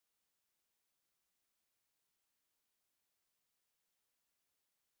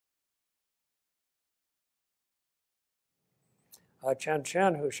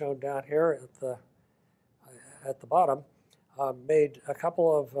Qian, who's shown down here at the bottom, made a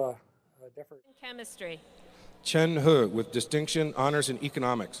couple of different... Chemistry. Chen He with distinction, honors in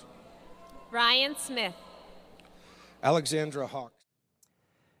economics. Ryan Smith. Alexandra Hawk.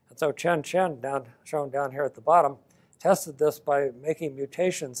 And so Qian, shown down here at the bottom, tested this by making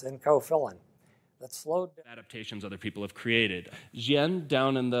mutations in cofillin that slowed down adaptations other people have created. Qian,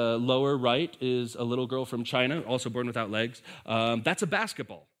 down in the lower right, is a little girl from China, also born without legs. That's a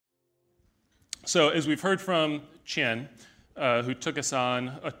basketball. So as we've heard from Qian, who took us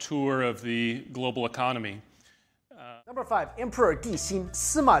on a tour of the global economy. Number 5, Emperor Dixin.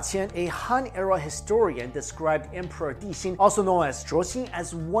 Sima Qian, a Han-era historian, described Emperor Dixin, also known as Zhuoxin,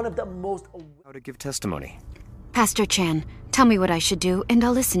 as one of the most... How to give testimony. Pastor Qian, tell me what I should do, and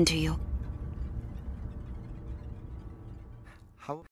I'll listen to you.